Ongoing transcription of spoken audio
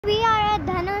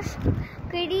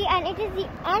Dhanushkodi, and it is the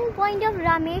end point of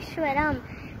Rameshwaram.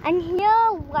 And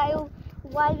here, while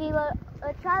we were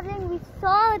traveling, we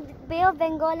saw the Bay of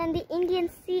Bengal and the Indian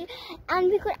Sea, and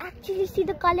we could actually see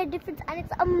the color difference, and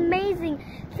it's amazing.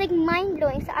 It's like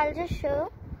mind-blowing. So I'll just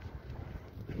show.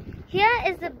 Here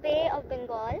is the Bay of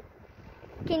Bengal.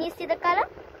 Can you see the color?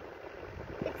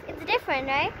 It's different,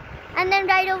 right? And then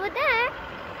right over there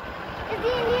is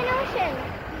the Indian Ocean.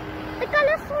 The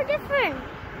color is so different.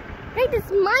 Right?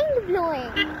 It's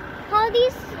mind-blowing how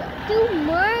these two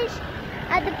merge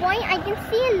at the point. I can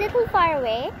see a little far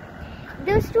away.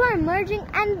 Those two are merging,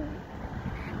 and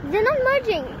they're not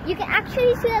merging. You can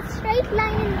actually see that straight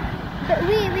line in the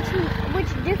way which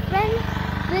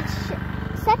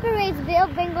separates Bay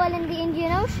of Bengal and the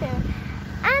Indian Ocean.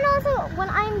 And also, when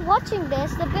I'm watching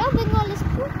this, the Bay of Bengal is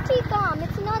pretty calm.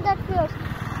 It's not that fierce.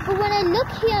 But when I look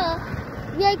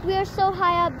here, like we are so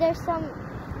high up, there's some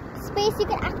space. You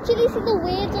can actually see the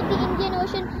waves of the Indian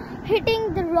Ocean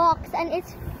hitting the rocks, and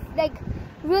it's like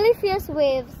really fierce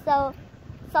waves. So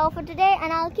for today,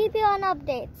 and I'll keep you on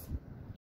updates.